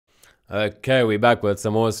Okay, we're back with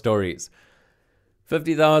some more stories.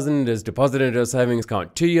 50,000 is deposited into a savings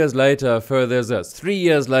account. 2 years later, further this. 3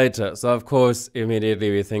 years later. So, of course, immediately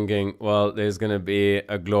we're thinking, well, there's going to be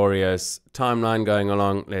a glorious timeline going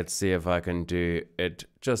along. Let's see if I can do it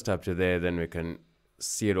just up to there. Then we can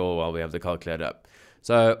see it all while we have the calculator up.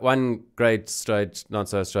 So, one great straight, not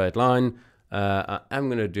so straight line. I am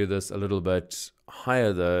going to do this a little bit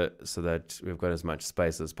higher, though, so that we've got as much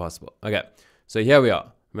space as possible. Okay, so here we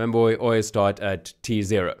are. Remember, we always start at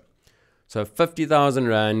T0. So 50,000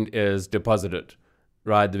 Rand is deposited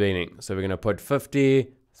right at the beginning. So we're going to put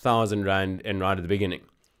 50,000 Rand in right at the beginning.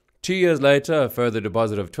 2 years later, a further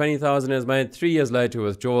deposit of 20,000 is made. 3 years later,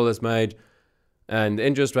 withdrawal is made. And the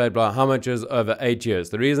interest rate, how much is over 8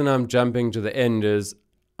 years? The reason I'm jumping to the end is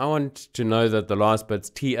I want to know that the last bit's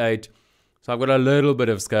T8. So I've got a little bit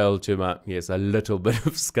of scale to my, yes, a little bit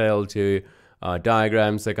of scale to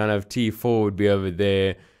diagram. So kind of T4 would be over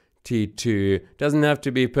there. T2 doesn't have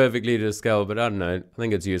to be perfectly to scale, but I don't know. I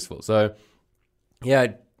think it's useful. So yeah,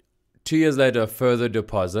 2 years later, a further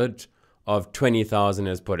deposit of 20,000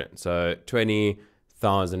 is put in. So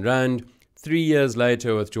 20,000 Rand. 3 years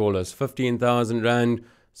later, withdrawal is 15,000 Rand.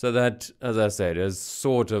 So that, as I said, is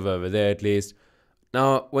sort of over there at least.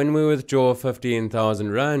 Now, when we withdraw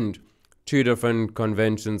 15,000 Rand, two different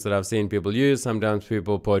conventions that I've seen people use. Sometimes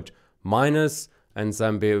people put minus, and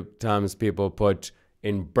sometimes people put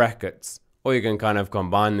in brackets, or you can kind of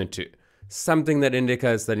combine the two. Something that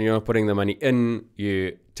indicates that you're not putting the money in,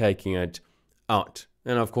 you're taking it out.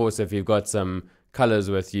 And of course, if you've got some colors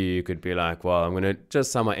with you, you could be like, well, I'm going to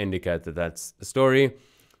just somewhat indicate that that's the story.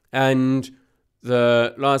 And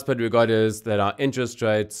the last bit we got is that our interest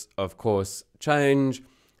rates, of course, change,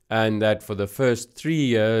 and that for the first 3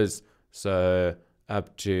 years, so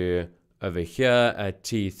up to over here at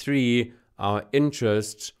T3, our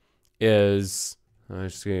interest is, I'm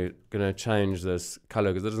just going to change this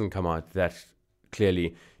color because it doesn't come out that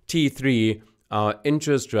clearly. T3, our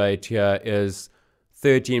interest rate here is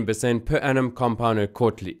 13% per annum compounded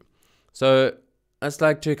quarterly. So I just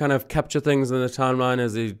like to kind of capture things in the timeline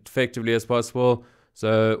as effectively as possible.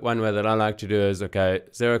 So one way that I like to do is, okay,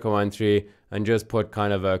 0.13 and just put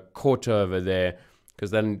kind of a quarter over there,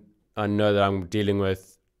 because then I know that I'm dealing with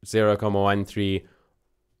 0.13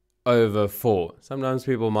 over 4. Sometimes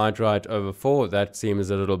people might write over 4. That seems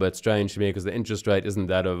a little bit strange to me because the interest rate isn't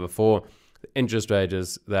that over 4. The interest rate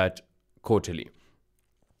is that quarterly.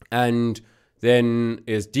 And then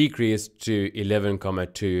is decreased to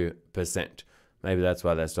 11.2%. Maybe that's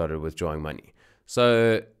why they started withdrawing money.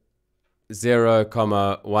 So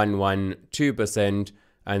 0.112%,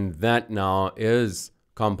 and that now is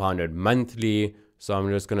compounded monthly. So I'm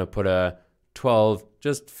just going to put a 12,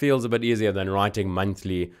 just feels a bit easier than writing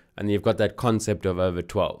monthly, and you've got that concept of over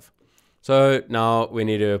 12. So now we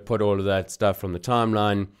need to put all of that stuff from the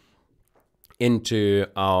timeline into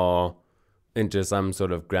some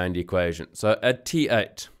sort of grand equation. So at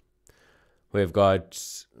T8, we've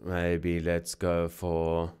got, maybe let's go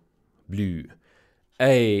for blue.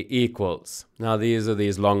 A equals, now these are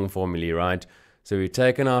these long formulae, right? So we've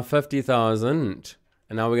taken our 50,000,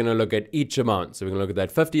 and now we're going to look at each amount. So we're going to look at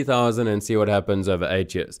that 50,000 and see what happens over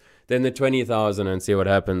 8 years. Then the 20,000 and see what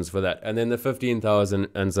happens for that. And then the 15,000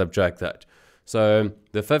 and subtract that. So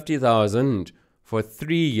the 50,000 for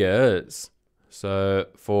 3 years. So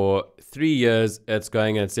for 3 years, it's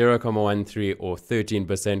going at 0.13 or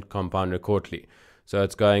 13% compounded quarterly. So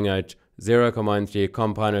it's going at 0.13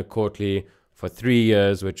 compounded quarterly for 3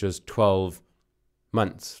 years, which is 12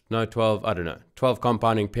 months. No, 12, I don't know. 12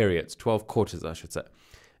 compounding periods, 12 quarters, I should say.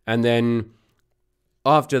 And then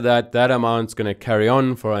after that, that amount's going to carry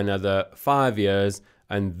on for another 5 years.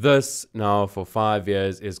 And this now for 5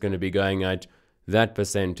 years is going to be going at that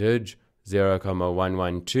percentage,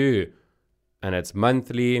 0.112. And it's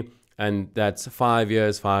monthly. And that's 5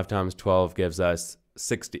 years. 5 times 12 gives us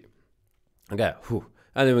 60. Okay. Whew.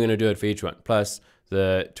 And then we're going to do it for each one. Plus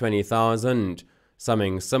the 20,000.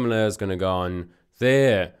 Something similar is going to go on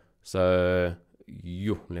there. So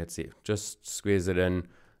let's see. Just squeeze it in.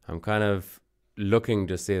 I'm kind of looking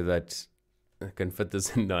to see that I can fit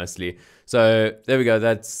this in nicely. So there we go.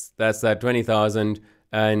 That's that 20,000,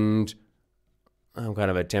 and I'm kind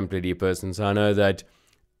of a template-y person, so I know that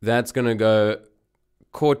that's going to go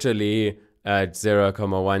quarterly at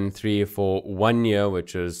 0.13 for 1 year,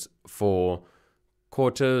 which is 4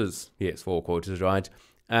 quarters. Yes, 4 quarters, right?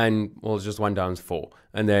 And well, it's just 1 times 4.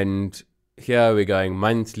 And then here we're going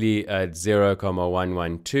monthly at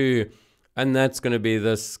 0.112. And that's going to be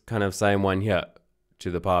this kind of same one here to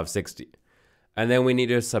the power of 60. And then we need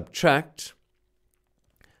to subtract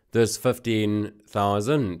this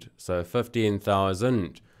 15,000. So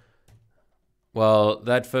 15,000 well,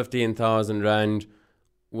 that 15,000 Rand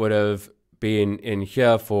would have been in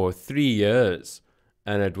here for 3 years,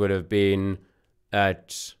 and it would have been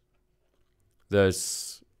at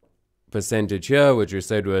this percentage here, which we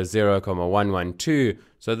said was 0,112.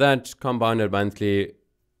 So that compounded monthly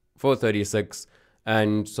for 36,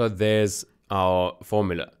 and so there's our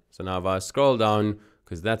formula. So now if I scroll down,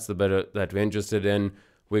 because that's the bit that we're interested in,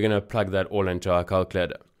 we're going to plug that all into our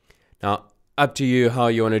calculator. Now, up to you how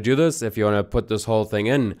you want to do this. If you want to put this whole thing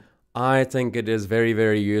in, I think it is very,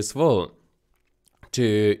 very useful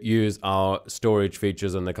to use our storage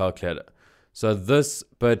features in the calculator. So this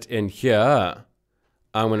bit in here,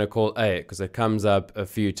 I'm going to call A because it comes up a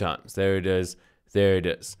few times. There it is. There it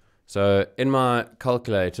is. So in my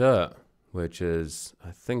calculator, which is,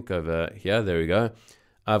 I think, over here, there we go,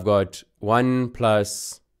 I've got 1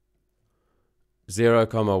 plus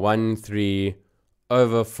 0,13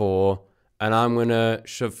 over 4, and I'm going to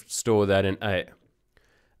shift store that in A.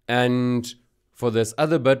 And for this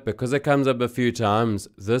other bit, because it comes up a few times,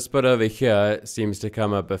 this bit over here seems to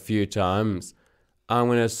come up a few times. I'm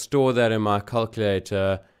going to store that in my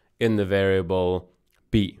calculator in the variable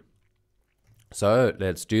B. So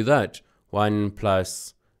let's do that. 1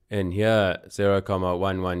 plus in here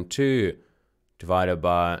 0,112 divided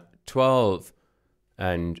by 12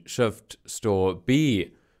 and shift store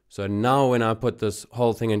B. So now when I put this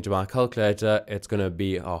whole thing into my calculator, it's going to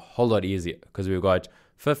be a whole lot easier because we've got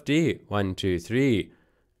 50, 1, 2, 3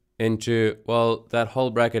 into, well, that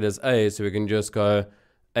whole bracket is A, so we can just go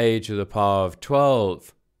A to the power of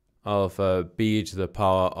 12 alpha B to the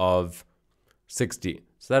power of 60.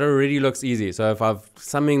 So that already looks easy. So if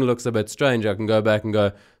something looks a bit strange, I can go back and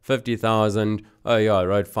go 50,000. Oh yeah, I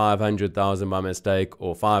wrote 500,000 by mistake,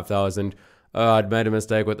 or 5,000. Oh, I'd made a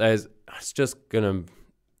mistake with A's. It's just going to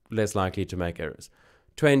less likely to make errors.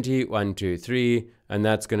 20, 1, 2, 3, and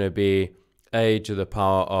that's going to be A to the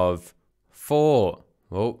power of 4.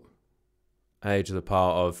 Oh, A to the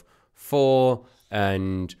power of 4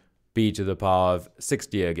 and B to the power of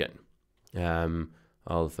 60 again.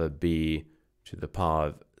 Alpha B to the power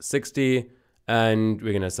of 60, and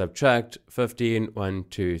we're going to subtract 15, 1,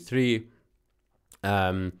 2, 3.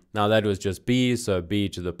 Now that was just B, so B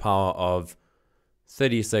to the power of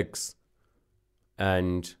 36,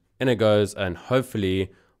 and in it goes, and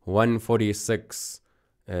hopefully 146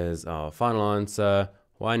 is our final answer.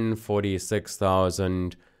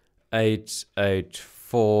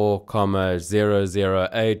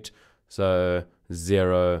 146,884,008, so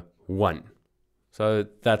 01. So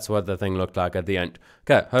that's what the thing looked like at the end.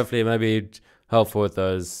 Okay, hopefully maybe helpful with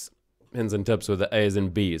those hints and tips with the A's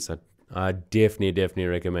and B's. I definitely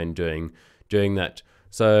recommend doing that.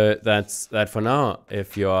 So that's that for now.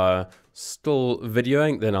 If you are still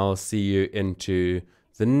videoing, then I'll see you into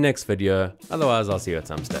the next video. Otherwise, I'll see you at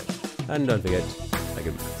some stage. And don't forget, make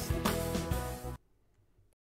it nice.